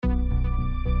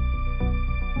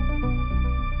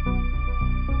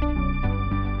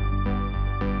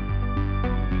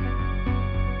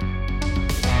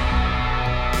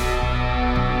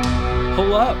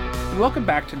Buckle up, and welcome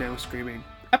back to Now Screaming,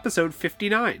 episode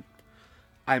 59.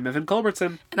 I'm Evan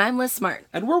Culbertson. And I'm Liz Smart.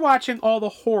 And we're watching all the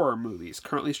horror movies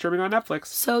currently streaming on Netflix.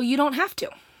 So you don't have to.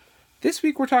 This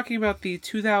week we're talking about the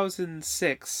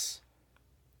 2006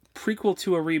 prequel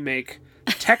to a remake,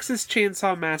 Texas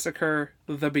Chainsaw Massacre: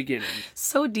 The Beginning.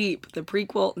 So deep. The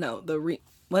prequel. No,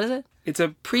 what is it? It's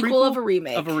a prequel of a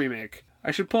remake. Of a remake. I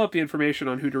should pull up the information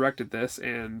on who directed this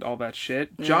and all that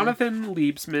shit. Yeah. Jonathan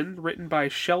Liebsman, written by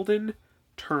Sheldon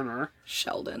Turner.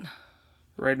 Sheldon.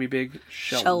 Ride me big,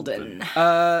 Sheldon.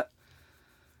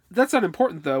 That's not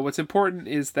important, though. What's important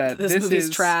is that this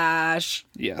movie's trash.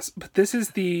 Yes, but this is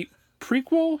the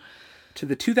prequel to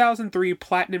the 2003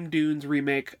 Platinum Dunes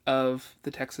remake of the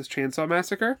Texas Chainsaw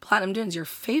Massacre. Platinum Dunes, your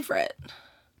favorite.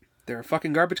 They're a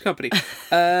fucking garbage company.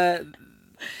 I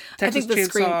think the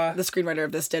screenwriter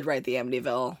of this did write the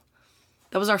Amityville.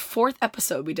 That was our 4th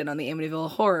episode we did on the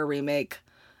Amityville horror remake.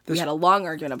 We had a long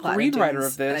argument of Platinum Dunes. Screenwriter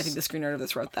of this, and I think the screenwriter of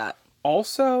this wrote that.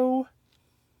 Also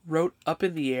wrote Up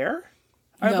in the Air,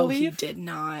 I believe. No, he did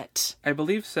not. I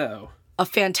believe so. A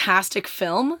fantastic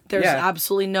film? There's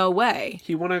absolutely no way.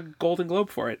 He won a Golden Globe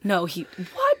for it. No,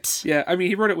 what? Yeah, I mean,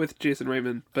 he wrote it with Jason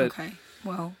Reitman, but... Okay,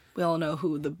 well, we all know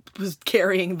who was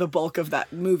carrying the bulk of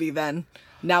that movie then.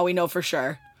 Now we know for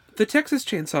sure. The Texas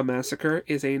Chainsaw Massacre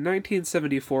is a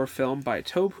 1974 film by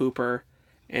Tobe Hooper,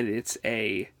 and it's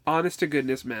a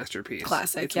honest-to-goodness masterpiece.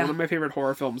 Classic, It's one of my favorite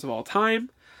horror films of all time.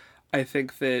 I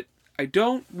think that I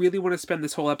don't really want to spend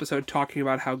this whole episode talking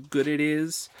about how good it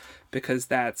is, because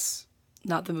that's...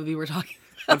 not the movie we're talking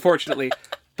about. Unfortunately.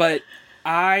 But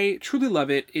I truly love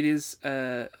it. It is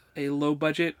a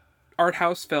low-budget art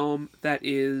house film that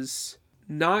is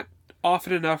not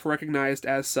often enough recognized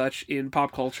as such in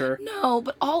pop culture. No,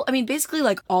 but basically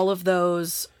like all of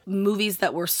those movies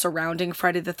that were surrounding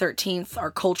Friday the 13th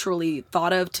are culturally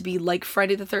thought of to be like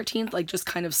Friday the 13th, like just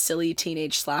kind of silly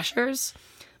teenage slashers.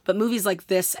 But movies like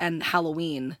this and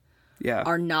Halloween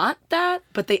are not that,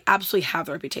 but they absolutely have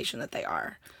the reputation that they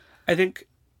are. I think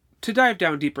to dive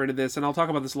down deeper into this, and I'll talk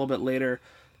about this a little bit later,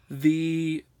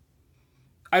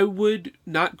 I would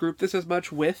not group this as much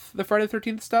with the Friday the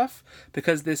 13th stuff,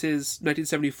 because this is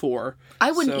 1974.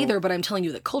 I wouldn't either, but I'm telling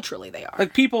you that culturally they are.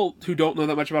 Like, people who don't know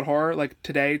that much about horror, like,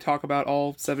 today talk about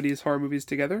all 70s horror movies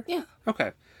together? Yeah.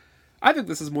 Okay. I think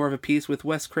this is more of a piece with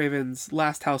Wes Craven's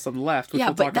Last House on the Left, which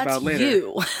we'll talk about later.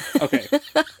 You. Okay.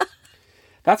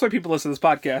 That's why people listen to this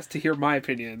podcast, to hear my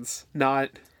opinions, not...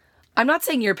 I'm not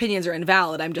saying your opinions are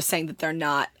invalid, I'm just saying that they're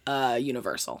not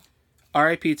universal.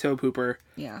 R.I.P. Tobe Hooper.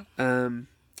 Yeah.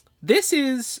 This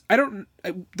is... the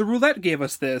Roulette gave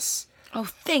us this. Oh,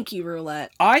 thank you,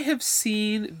 Roulette. I have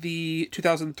seen the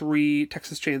 2003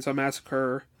 Texas Chainsaw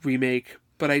Massacre remake,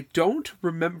 but I don't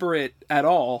remember it at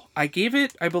all. I gave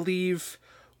it, I believe,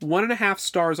 1.5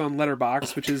 stars on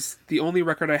Letterboxd, which is the only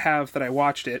record I have that I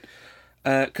watched it.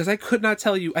 Because I could not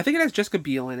tell you... I think it has Jessica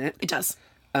Biel in it. It does.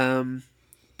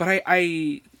 But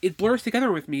it blurs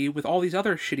together with me with all these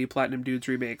other shitty Platinum Dunes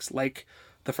remakes, like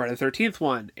the Friday the 13th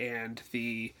one and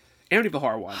the Amityville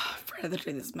Horror one. Friday the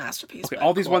 13th is a masterpiece. Okay,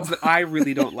 all these ones that I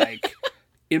really don't like.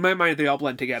 In my mind, they all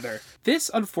blend together.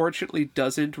 This, unfortunately,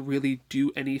 doesn't really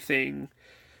do anything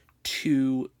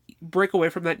to break away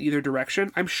from that in either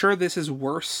direction. I'm sure this is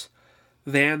worse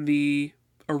than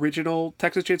original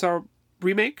Texas Chainsaw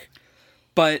remake,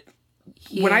 but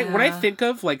when I think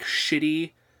of like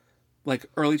shitty, like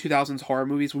early 2000s horror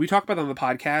movies, when we talk about them on the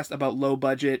podcast about low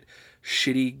budget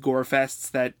shitty gore fests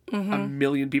that a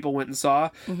million people went and saw,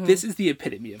 this is the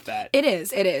epitome of that. It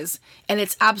is, and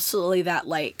it's absolutely that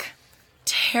like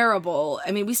terrible.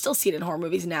 I mean, we still see it in horror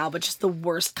movies now, but just the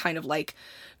worst kind of like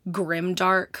grim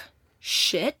dark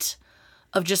shit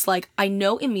of just like, I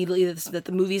know immediately that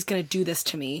the movie's gonna do this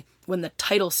to me when the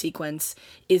title sequence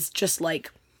is just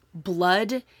like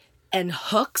blood and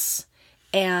hooks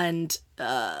and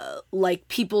like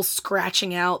people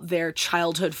scratching out their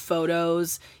childhood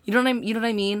photos. You know what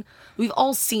I mean? We've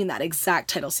all seen that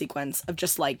exact title sequence of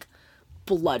just like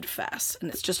bloodfest, and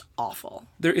it's just awful.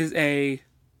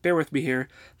 Bear with me here.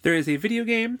 There is a video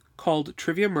game called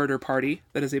Trivia Murder Party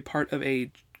that is a part of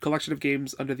a collection of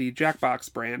games under the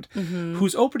Jackbox brand,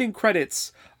 whose opening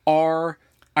credits are,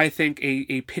 I think,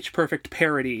 a pitch perfect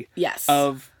parody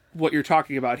of what you're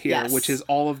talking about here, which is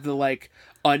all of the like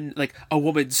a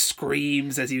woman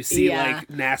screams as you see like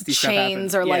nasty stuff happen.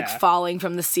 Chains are like falling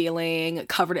from the ceiling,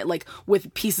 covered it like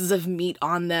with pieces of meat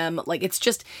on them. Like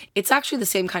it's actually the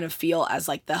same kind of feel as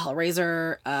like the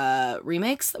Hellraiser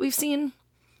remakes that we've seen.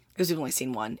 Because we've only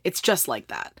seen one. It's just like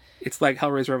that. It's like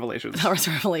Hellraiser Revelations.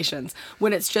 Hellraiser Revelations.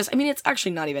 When it's just, I mean, it's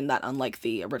actually not even that unlike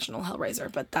the original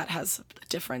Hellraiser, but that has a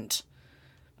different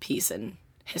piece in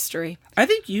history. I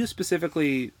think you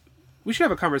specifically, we should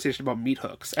have a conversation about meat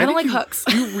hooks. I don't think like hooks.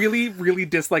 You really, really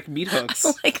dislike meat hooks. I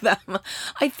don't like them.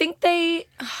 I think they...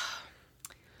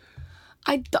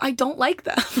 I don't like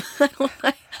them.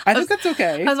 I think that's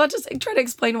okay. I was about to try to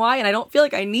explain why, and I don't feel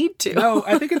like I need to. No,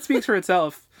 I think it speaks for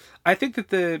itself. I think that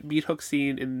the meat hook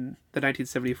scene in the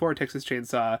 1974 Texas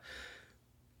Chainsaw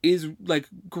is, like,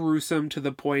 gruesome to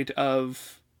the point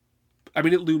of... I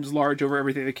mean, it looms large over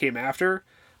everything that came after,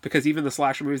 because even the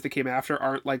slasher movies that came after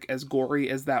aren't, like, as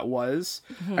gory as that was.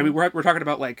 Mm-hmm. I mean, we're talking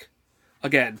about, like,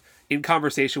 again, in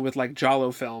conversation with, like,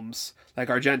 Giallo films, like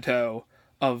Argento,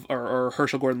 or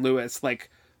Herschel Gordon Lewis,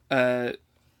 like, of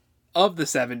the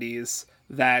 70s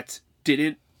that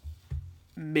didn't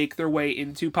make their way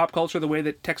into pop culture the way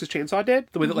that Texas Chainsaw did,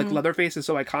 the way that, like, Leatherface is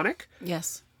so iconic.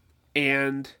 Yes.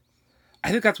 And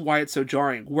I think that's why it's so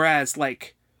jarring. Whereas,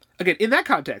 like, again, in that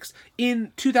context,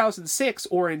 in 2006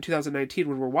 or in 2019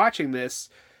 when we're watching this,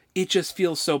 it just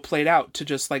feels so played out to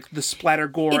just, like, the splatter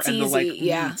gore it's and easy, the, like,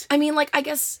 yeah. meat. I mean, like, I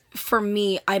guess for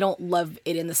me, I don't love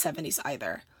it in the 70s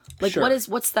either. Like, Sure.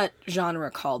 what's that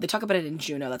genre called? They talk about it in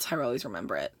Juno. That's how I always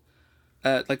remember it.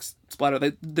 Like, splatter.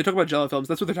 They talk about Jello films.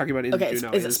 That's what they're talking about in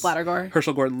Juno. Is it splatter gore?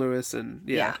 Herschel Gordon Lewis and,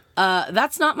 yeah.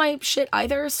 That's not my shit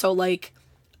either. So, like,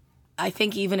 I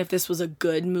think even if this was a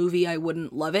good movie, I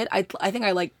wouldn't love it. I think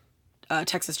I like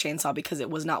Texas Chainsaw because it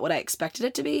was not what I expected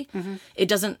it to be. Mm-hmm. It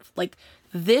doesn't, like,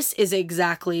 this is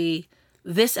exactly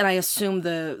this, and I assume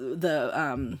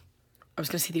the I was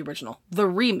gonna say the original, the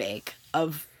remake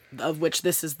of which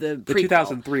this is the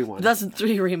 2003 one.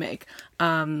 2003 remake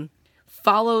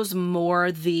follows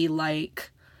more the,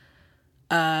 like,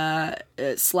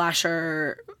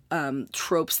 slasher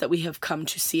tropes that we have come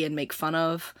to see and make fun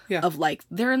of. Yeah. Of, like,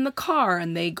 they're in the car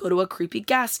and they go to a creepy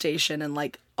gas station and,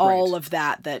 like, all Right. of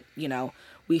that, you know,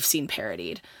 we've seen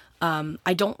parodied.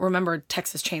 I don't remember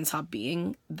Texas Chainsaw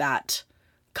being that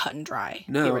cut and dry.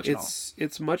 No, the original.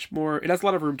 it's much more. It has a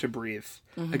lot of room to breathe.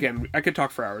 Mm-hmm. Again, I could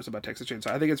talk for hours about Texas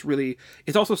Chainsaw. I think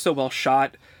it's also so well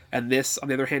shot, and this, on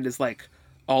the other hand, is, like,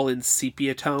 all in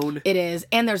sepia tone. It is,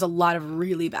 and there's a lot of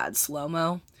really bad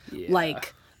slow-mo. Yeah.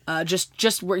 Like,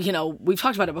 just where, you know, we've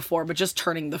talked about it before, but just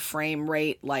turning the frame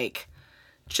rate, like,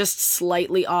 just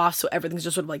slightly off, so everything's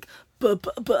just sort of like,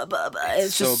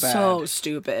 it's so just bad. so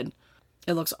stupid.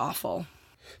 It looks awful.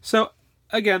 So,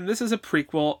 again, this is a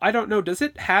prequel. I don't know, does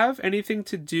it have anything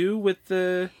to do with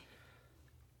the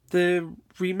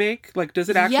remake? Like, does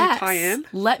it actually tie in?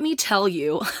 Let me tell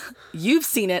you, you've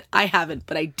seen it, I haven't,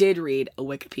 but I did read a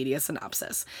Wikipedia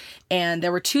synopsis. And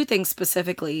there were two things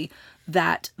specifically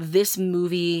that this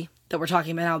movie that we're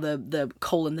talking about now, the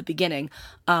colon, the beginning,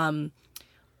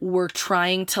 were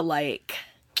trying to, like,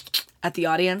 at the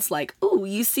audience, like, ooh,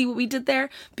 you see what we did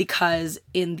there? Because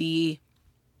in the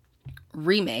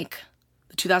remake,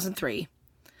 the 2003,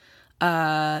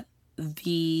 there's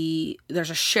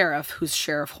a sheriff who's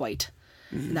Sheriff Hoyt.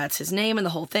 Mm-hmm. And that's his name and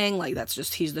the whole thing. Like, that's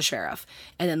just, he's the sheriff.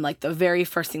 And then, like, the very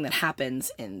first thing that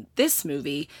happens in this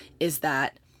movie is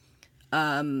that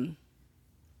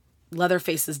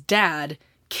Leatherface's dad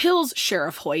kills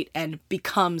Sheriff Hoyt and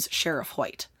becomes Sheriff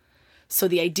Hoyt. So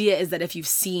the idea is that if you've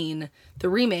seen the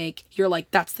remake, you're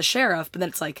like, that's the sheriff. But then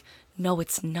it's like, no,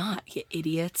 it's not, you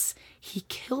idiots. He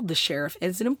killed the sheriff and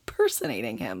is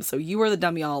impersonating him. So you were the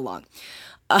dummy all along.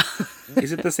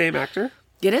 Is it the same actor?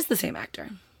 It is the same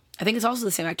actor. I think it's also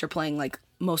the same actor playing, like,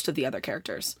 most of the other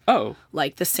characters. Oh.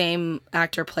 Like, the same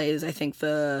actor plays, I think,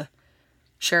 the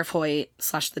Sheriff Hoyt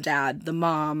 / the dad, the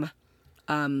mom,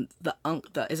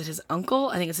 is it his uncle?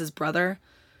 I think it's his brother,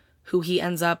 who he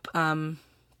ends up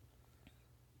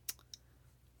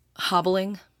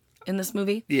hobbling in this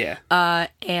movie. Yeah.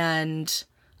 And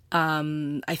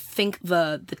I think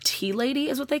the tea lady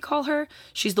is what they call her.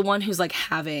 She's the one who's, like,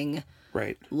 having,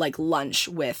 right, like, lunch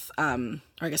with, or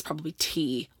I guess probably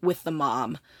tea with the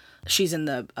mom. She's in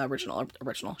the original.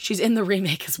 She's in the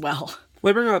remake as well.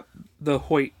 Well, I bring up the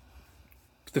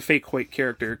fake Hoyt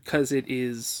character because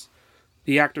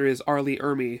the actor is Arlie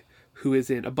Ermey, who is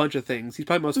in a bunch of things. He's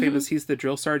probably most famous. He's the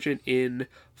drill sergeant in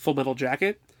Full Metal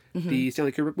Jacket, the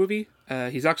Stanley Kubrick movie.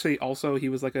 He's actually he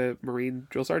was, like, a Marine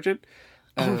drill sergeant.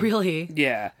 Oh, really?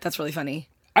 Yeah. That's really funny.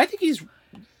 I think he's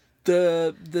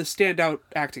the standout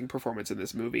acting performance in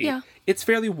this movie. Yeah. It's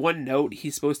fairly one note.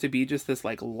 He's supposed to be just this,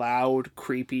 like, loud,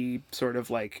 creepy, sort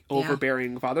of, like,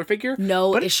 overbearing father figure.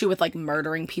 No issue with, like,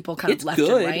 murdering people kind of left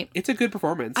and right. It's a good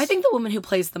performance. I think the woman who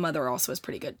plays the mother also is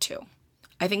pretty good, too.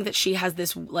 I think that she has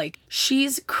this, like,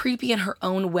 she's creepy in her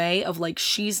own way of, like,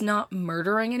 she's not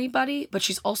murdering anybody, but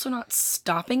she's also not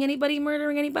stopping anybody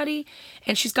murdering anybody.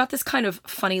 And she's got this kind of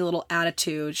funny little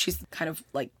attitude. She's kind of,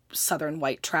 like, Southern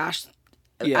white trash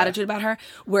attitude about her,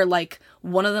 where like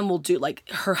one of them will do like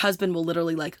her husband will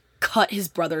literally like cut his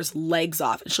brother's legs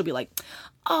off, and she'll be like,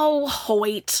 "Oh,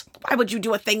 Hoyt, why would you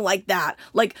do a thing like that?"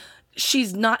 Like,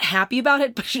 she's not happy about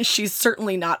it, but she's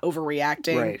certainly not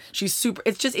overreacting. Right. She's super.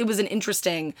 It's just, it was an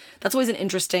interesting. That's always an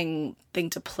interesting thing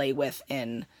to play with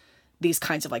in these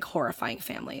kinds of like horrifying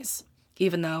families,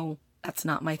 even though that's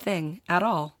not my thing at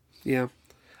all. Yeah.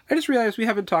 I just realized we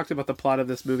haven't talked about the plot of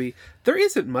this movie. There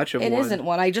isn't much of one. It isn't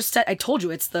one. I just said, I told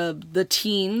you, it's the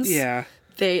teens. Yeah.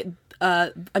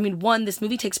 This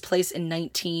movie takes place in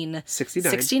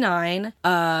 1969.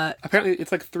 Apparently,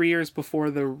 it's like 3 years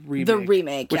before the remake. The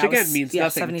remake, which again means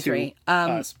nothing 73. to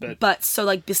us, but so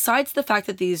like besides the fact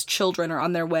that these children are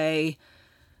on their way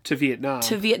to Vietnam,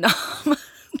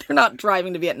 they're not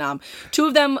driving to Vietnam. Two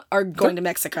of them are going to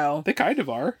Mexico. They kind of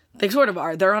are. They sort of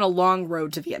are. They're on a long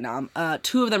road to Vietnam.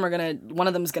 Two of them one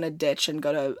of them's gonna ditch and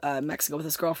go to Mexico with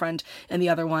his girlfriend, and the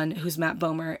other one, who's Matt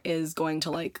Bomer, is going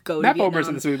to like go to Vietnam. Matt Bomer's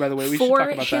in this movie, by the way. We should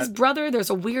talk about for his that. brother. There's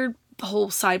a weird whole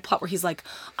side plot where he's like,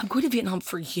 "I'm going to Vietnam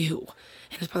for you,"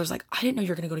 and his brother's like, "I didn't know you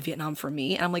were gonna go to Vietnam for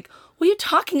me," and I'm like, "What are you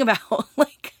talking about?"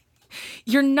 Like,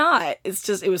 you're not. It's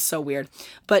just, it was so weird.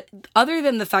 But other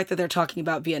than the fact that they're talking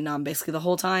about Vietnam basically the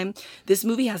whole time, this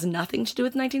movie has nothing to do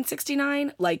with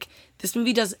 1969. Like, this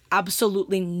movie does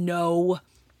absolutely no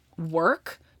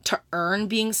work to earn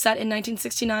being set in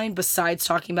 1969 besides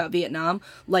talking about Vietnam.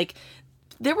 Like,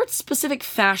 there were specific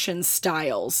fashion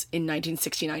styles in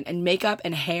 1969 and makeup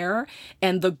and hair,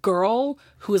 and the girl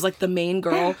who is like the main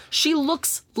girl, she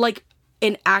looks like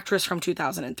an actress from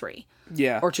 2003.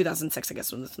 Yeah. Or 2006, I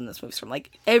guess, when this movie's from.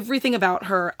 Like, everything about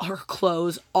her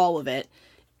clothes, all of it,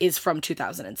 is from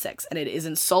 2006. And it is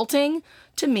insulting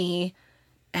to me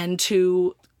and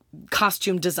to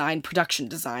costume design, production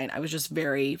design. I was just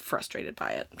very frustrated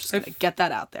by it. I'm just going to get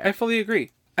that out there. I fully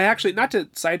agree. I actually, not to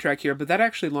sidetrack here, but that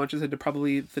actually launches into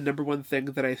probably the number one thing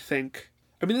that I think...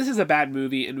 I mean, this is a bad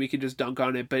movie, and we can just dunk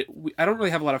on it, but I don't really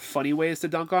have a lot of funny ways to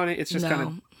dunk on it. It's just kind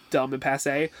of dumb and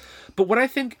passé. But what I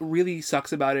think really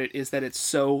sucks about it is that it's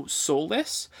so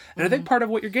soulless. And I think part of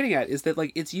what you're getting at is that,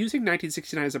 like, it's using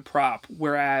 1969 as a prop,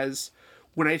 whereas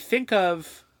when I think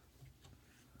of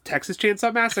Texas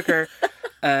Chainsaw Massacre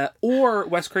or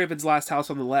Wes Craven's Last House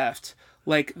on the Left,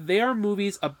 like, they are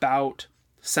movies about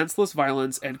senseless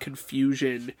violence and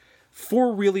confusion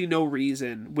for really no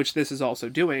reason, which this is also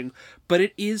doing, but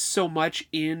it is so much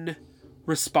in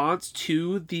response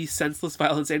to the senseless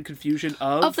violence and confusion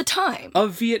of the time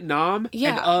of Vietnam.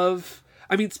 Yeah. And of,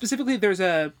 I mean, specifically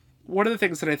one of the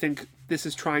things that I think this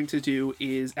is trying to do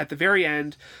is at the very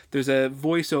end, there's a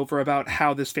voiceover about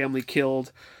how this family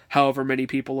killed however many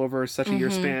people over such a year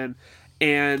span.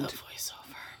 And the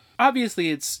voiceover. Obviously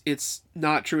it's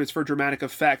not true. It's for dramatic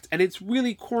effect, and it's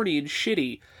really corny and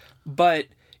shitty, but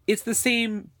it's the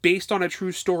same based on a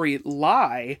true story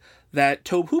lie that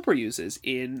Tobe Hooper uses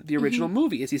in the original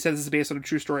movie. As he says, this is based on a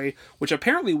true story, which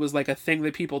apparently was like a thing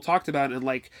that people talked about and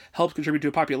like helped contribute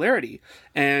to popularity.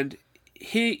 And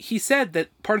he said that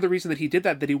part of the reason that he did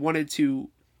that he wanted to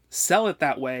sell it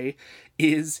that way,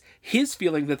 is his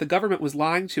feeling that the government was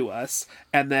lying to us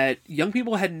and that young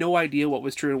people had no idea what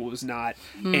was true and what was not.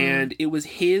 And it was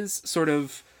his sort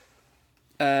of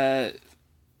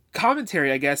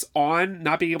commentary, I guess, on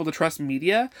not being able to trust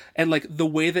media and like the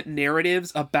way that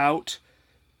narratives about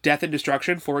death and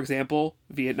destruction, for example,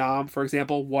 Vietnam, for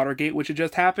example, Watergate, which had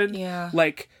just happened. Yeah.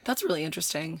 Like, that's really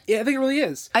interesting. Yeah, I think it really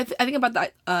is. I think about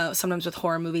that sometimes with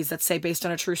horror movies that say based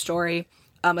on a true story,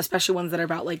 especially ones that are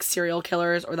about like serial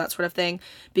killers or that sort of thing,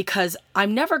 because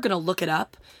I'm never going to look it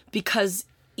up, because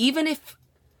even if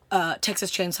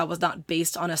Texas Chainsaw was not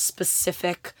based on a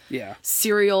specific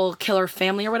serial killer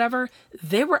family or whatever,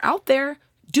 they were out there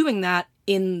doing that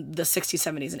in the 60s,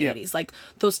 70s, and 80s. Like,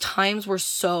 those times were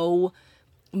so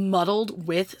muddled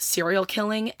with serial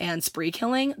killing and spree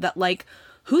killing that, like,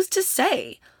 who's to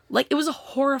say? Like, it was a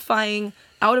horrifying,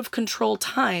 out of control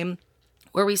time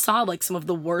where we saw like some of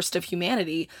the worst of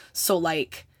humanity. So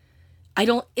like,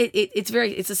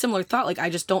 it's a similar thought. Like, I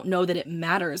just don't know that it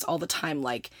matters all the time.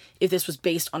 Like, if this was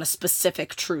based on a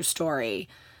specific true story,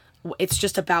 it's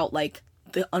just about like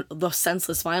the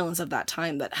senseless violence of that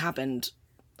time that happened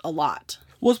a lot.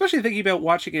 Well, especially thinking about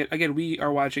watching it again, we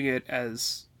are watching it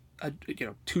as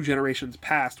two generations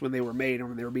past when they were made and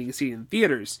when they were being seen in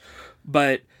theaters.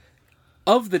 But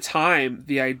of the time,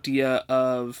 the idea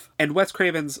of, and Wes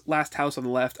Craven's Last House on the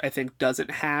Left, I think,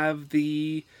 doesn't have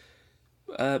the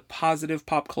positive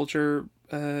pop culture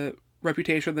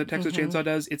reputation that Texas Chainsaw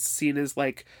does. It's seen as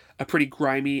like a pretty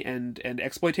grimy and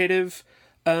exploitative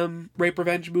rape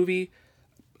revenge movie.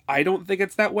 I don't think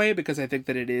it's that way, because I think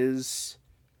that it is,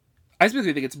 I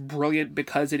specifically think it's brilliant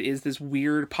because it is this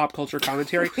weird pop culture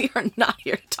commentary. We are not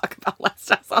here to talk about Last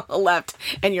House on the Left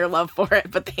and your love for it,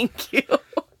 but thank you.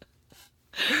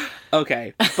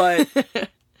 Okay, but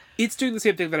it's doing the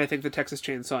same thing that I think the Texas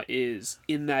Chainsaw is,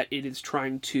 in that it is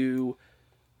trying to...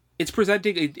 It's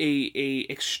presenting a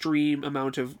extreme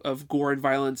amount of gore and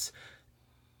violence,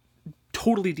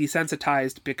 totally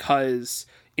desensitized, because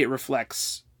it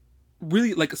reflects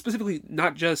really, like, specifically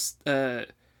not just the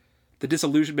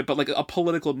disillusionment, but like a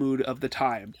political mood of the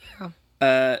time.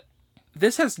 Yeah.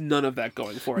 This has none of that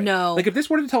going for it. No. Like, if this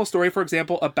wanted to tell a story, for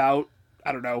example, about,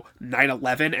 I don't know,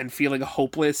 9/11 and feeling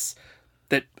hopeless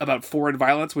about foreign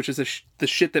violence, which is the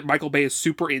shit that Michael Bay is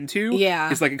super into,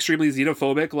 Yeah. is like extremely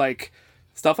xenophobic, like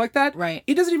stuff like that. Right.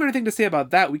 It doesn't even have anything to say about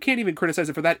that. We can't even criticize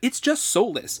it for that. It's just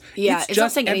soulless. Yeah, it's not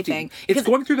just saying empty. anything. It's Because,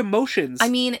 going through the motions. I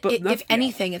mean, but if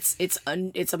anything, it's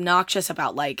obnoxious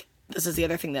about, like, this is the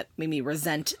other thing that made me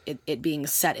resent it being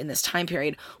set in this time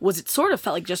period, was it sort of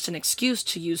felt like just an excuse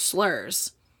to use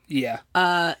slurs. Yeah.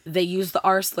 They use the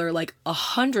R slur like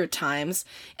 100 times,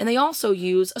 and they also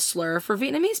use a slur for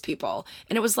Vietnamese people.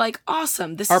 And it was like,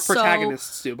 awesome. This Our is so...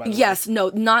 protagonists do, by the way. Yes,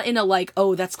 no, not in a like,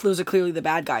 oh, those are clearly the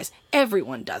bad guys.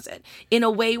 Everyone does it. In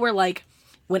a way where, like,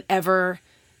 whenever,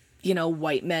 you know,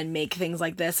 white men make things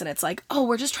like this, and it's like, oh,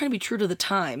 we're just trying to be true to the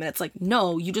time. And it's like,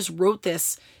 no, you just wrote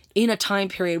this in a time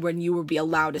period when you would be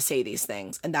allowed to say these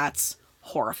things. And that's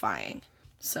horrifying.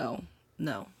 So,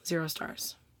 no, 0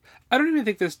 stars. I don't even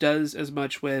think this does as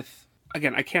much with...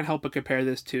 Again, I can't help but compare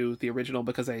this to the original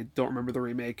because I don't remember the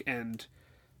remake, and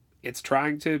it's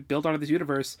trying to build onto this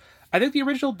universe. I think the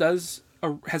original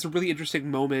has a really interesting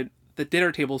moment, the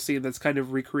dinner table scene that's kind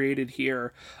of recreated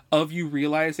here, of you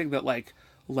realizing that, like,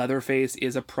 Leatherface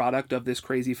is a product of this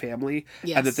crazy family,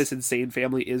 Yes. and that this insane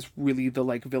family is really the,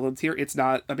 like, villains here. It's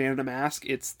not a man in a mask,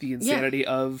 it's the insanity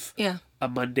of a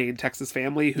mundane Texas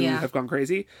family who have gone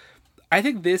crazy. I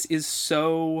think this is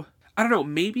so... I don't know,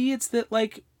 maybe it's that,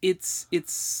 like, it's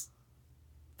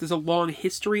there's a long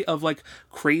history of, like,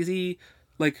 crazy,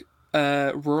 like,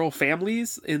 rural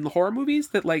families in the horror movies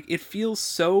that, like, it feels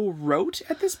so rote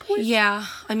at this point. Yeah,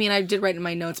 I mean, I did write in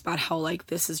my notes about how, like,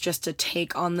 this is just a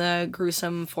take on the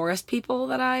gruesome forest people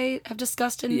that I have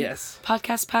discussed in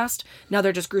podcasts past. Now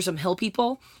they're just gruesome hill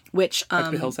people, which...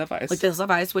 like The Hills Have Eyes. Like The Hills Have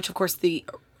Eyes, which, of course, the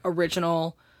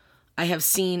original I have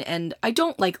seen, and I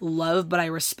don't, like, love, but I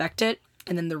respect it.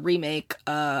 And then the remake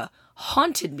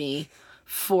haunted me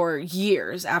for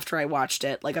years after I watched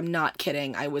it. Like, I'm not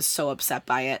kidding. I was so upset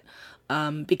by it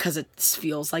because it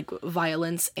feels like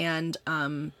violence, and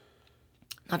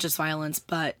not just violence,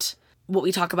 but what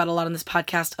we talk about a lot on this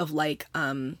podcast of, like,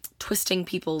 twisting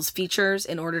people's features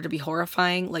in order to be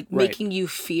horrifying, like making you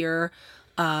fear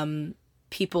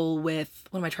people with,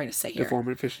 what am I trying to say here?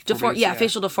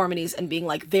 Facial deformities, and being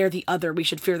like, they're the other, we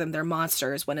should fear them, they're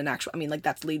monsters, when in actual, I mean, like,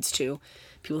 that leads to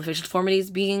people with facial deformities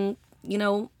being, you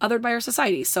know, othered by our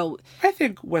society. So I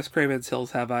think Wes Craven's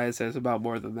Hills Have Eyes is about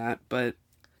more than that, but...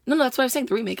 No, that's what I was saying,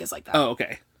 the remake is like that. Oh,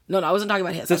 okay. No, I wasn't talking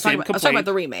about his. I was talking about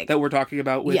the remake. That we're talking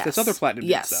about with this other Platinum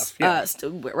Dunes stuff. Yeah.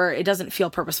 Where it doesn't feel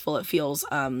purposeful, it feels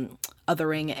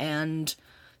othering and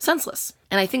senseless.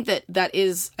 And I think that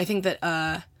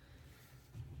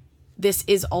this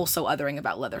is also othering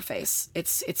about Leatherface.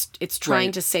 It's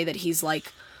trying to say that he's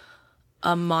like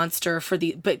a monster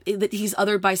but that he's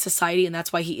othered by society, and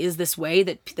that's why he is this way,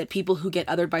 that people who get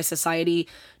othered by society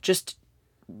just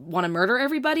want to murder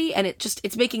everybody, and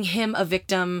it's making him a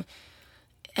victim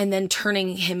and then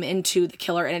turning him into the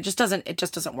killer, and it just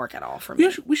doesn't work at all for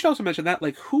me. We should also mention that,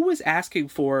 like, who was asking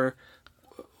for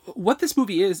what this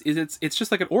movie is it's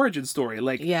just like an origin story.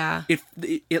 Like,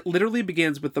 it literally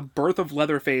begins with the birth of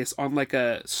Leatherface on, like,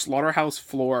 a slaughterhouse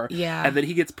floor, and then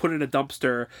he gets put in a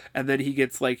dumpster, and then he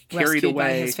gets, like, carried rescued away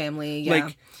by his family.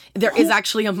 Like, there is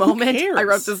actually a moment, cares? I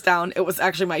wrote this down, it was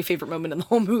actually my favorite moment in the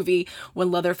whole movie,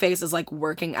 when Leatherface is, like,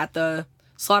 working at the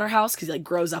slaughterhouse, because he, like,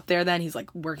 grows up there then, he's,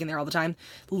 like, working there all the time,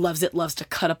 loves to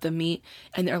cut up the meat,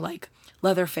 and they're like,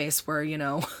 Leatherface, we're, you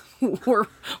know, we're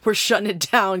shutting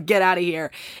it down, get out of here.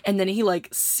 And then he, like,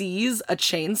 sees a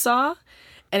chainsaw,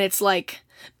 and it's like,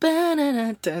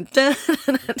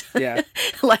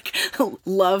 like,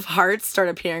 love hearts start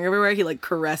appearing everywhere. He, like,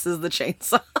 caresses the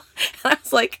chainsaw. And I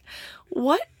was like,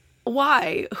 what?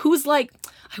 Why? Who's like,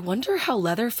 I wonder how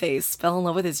Leatherface fell in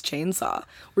love with his chainsaw.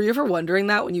 Were you ever wondering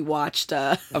that when you watched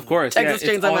of course, Texas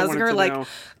Chainsaw Massacre? Like, know.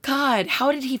 God,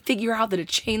 how did he figure out that a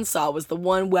chainsaw was the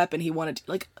one weapon he wanted to,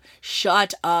 like,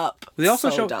 shut up. They also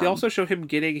show him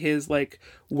getting his, like,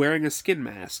 wearing a skin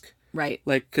mask. Right.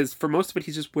 Like, because for most of it,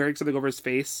 he's just wearing something over his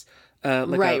face.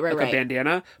 Like a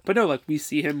bandana. But no, like, we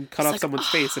see him cut off someone's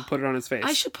face and put it on his face.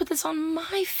 I should put this on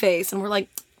my face. And we're like,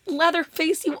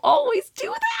 Leatherface, you always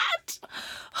do that.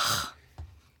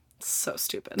 So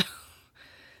stupid.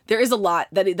 There is a lot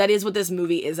that is what this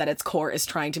movie is at its core, is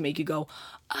trying to make you go,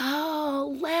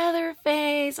 oh,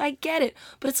 Leatherface, I get it.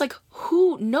 But it's like,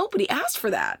 nobody asked for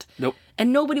that. Nope.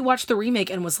 And nobody watched the remake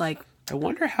and was like, I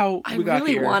wonder how I we got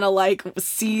really here. want to like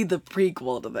see the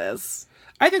prequel to this.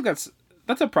 I think that's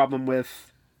a problem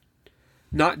with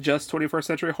not just 21st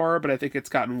century horror, but I think it's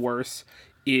gotten worse,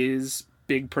 is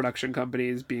big production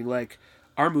companies being like,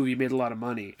 our movie made a lot of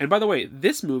money. And by the way,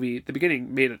 this movie, the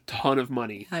beginning, made a ton of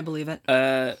money. I believe it.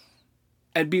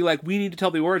 And be like, we need to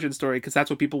tell the origin story because that's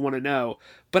what people want to know.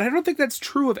 But I don't think that's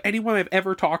true of anyone I've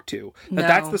ever talked to.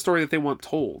 That's the story that they want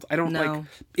told. I don't like.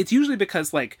 It's usually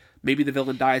because like maybe the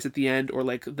villain dies at the end, or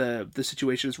like the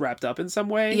situation is wrapped up in some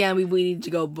way. Yeah, we need to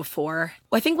go before.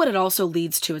 Well, I think what it also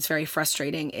leads to, it's very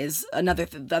frustrating, is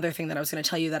the other thing that I was going to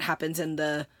tell you that happens in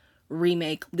the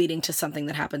remake, leading to something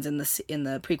that happens in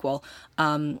the prequel,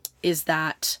 is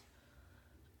that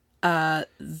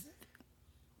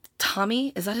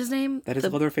Tommy, is that his name? That is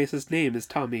Leatherface's name, is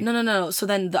Tommy. No. So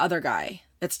then the other guy.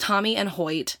 It's Tommy and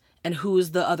Hoyt, and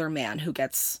who's the other man who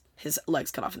gets his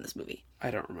legs cut off in this movie?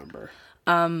 I don't remember.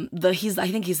 I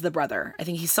think he's the brother. I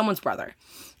think he's someone's brother.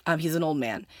 He's an old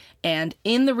man. And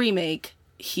in the remake,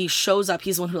 he shows up.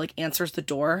 He's the one who like answers the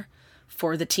door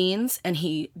for the teens, and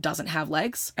he doesn't have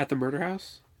legs. At the murder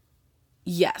house?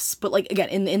 Yes, but like again,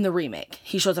 in the remake,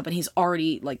 he shows up and he's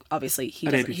already like, obviously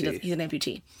he's an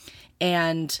amputee.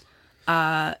 And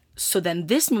so then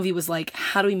this movie was like,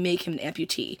 how do we make him an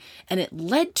amputee? And it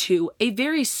led to a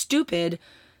very stupid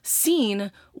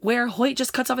scene where Hoyt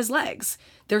just cuts off his legs.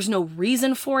 There's no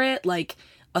reason for it. Like,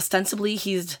 ostensibly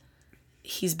he's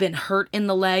been hurt in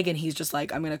the leg, and he's just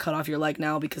like, I'm gonna cut off your leg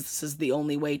now because this is the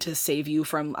only way to save you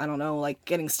from, I don't know, like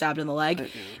getting stabbed in the leg.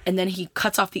 And then he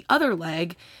cuts off the other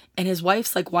leg, and his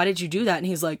wife's like, why did you do that? And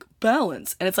he's like,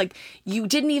 balance. And it's like, you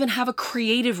didn't even have a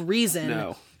creative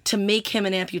reason to make him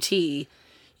an amputee.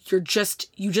 You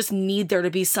just need there to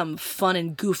be some fun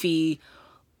and goofy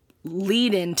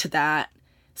lead into that.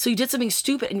 So you did something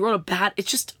stupid and you wrote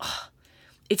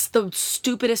it's the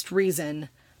stupidest reason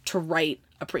to write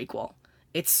a prequel.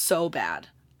 It's so bad.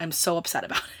 I'm so upset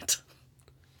about it.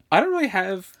 I don't really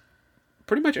have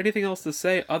pretty much anything else to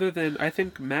say other than I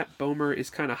think Matt Bomer is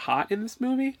kind of hot in this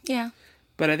movie. Yeah.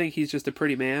 But I think he's just a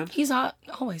pretty man. He's hot.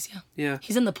 Always, yeah. Yeah.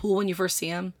 He's in the pool when you first see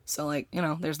him. So, like,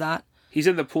 there's that. He's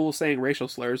in the pool saying racial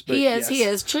slurs, but he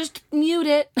is. Just mute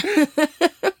it.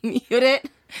 Mute it.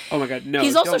 Oh my god, no.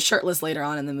 He's also shirtless later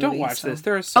on in the movie. Don't watch this.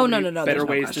 There are so many better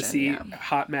ways question, to see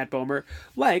hot Matt Bomer.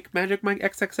 Like Magic Mike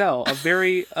XXL, a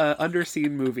very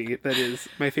underseen movie that is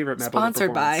my favorite Matt Bomer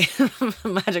performance. Sponsored by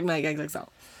Magic Mike XXL.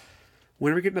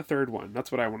 When are we getting a third one?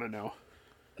 That's what I want to know.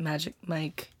 Magic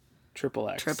Mike...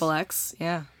 XXX,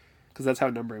 yeah. Because that's how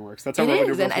numbering works. That's how it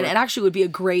is, and it actually would be a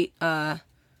great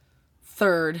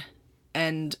third,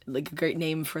 and like a great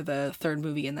name for the third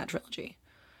movie in that trilogy.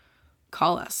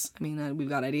 Call us. I mean, we've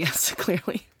got ideas,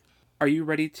 clearly. Are you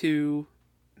ready to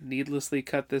needlessly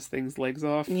cut this thing's legs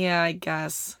off? Yeah, I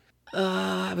guess.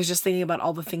 I was just thinking about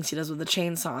all the things he does with the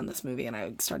chainsaw in this movie, and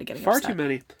I started getting Far upset. too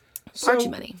many. Far too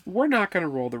many. We're not going to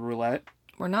roll the roulette.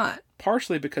 We're not.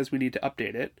 Partially because we need to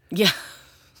update it. Yeah.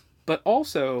 But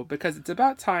also because it's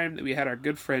about time that we had our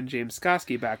good friend James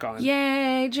Skoski back on.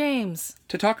 Yay, James.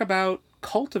 To talk about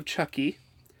Cult of Chucky,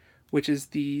 which is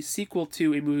the sequel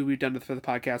to a movie we've done for the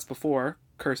podcast before,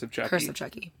 Curse of Chucky. Curse of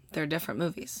Chucky. They're different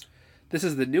movies. This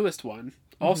is the newest one,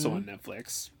 also on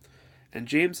Netflix. And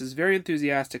James is very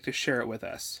enthusiastic to share it with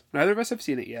us. Neither of us have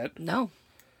seen it yet. No.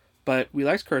 But we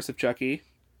liked Curse of Chucky.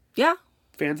 Yeah.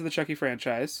 Fans of the Chucky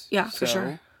franchise. Yeah, for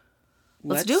sure.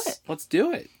 Let's do it. Let's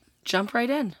do it. Jump right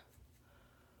in.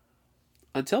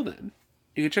 Until then,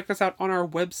 you can check us out on our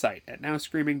website at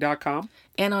nowscreaming.com.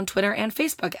 And on Twitter and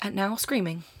Facebook at Now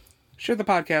Screaming. Share the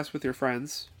podcast with your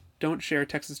friends. Don't share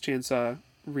Texas Chainsaw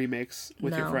remakes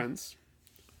with your friends.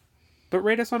 But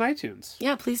rate us on iTunes.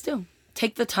 Yeah, please do.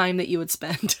 Take the time that you would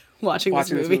spend watching this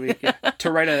movie. Yeah,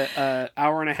 to write a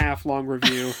hour and a half long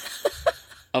review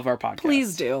of our podcast.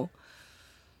 Please do.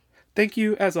 Thank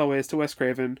you, as always, to Wes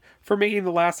Craven for making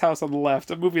The Last House on the Left,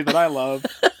 a movie that I love.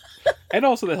 And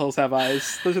also The Hills Have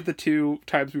Eyes. Those are the two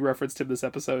times we referenced him this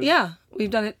episode. Yeah, we've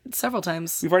done it several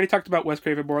times. We've already talked about Wes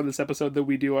Craven more on this episode than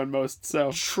we do on most,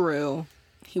 so... True.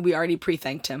 We already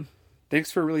pre-thanked him.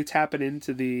 Thanks for really tapping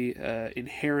into the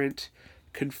inherent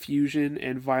confusion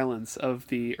and violence of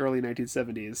the early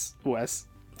 1970s, Wes.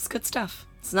 It's good stuff.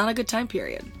 It's not a good time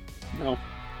period. No.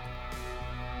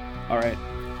 All right.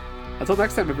 Until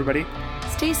next time, everybody.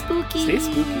 Stay spooky. Stay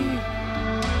spooky.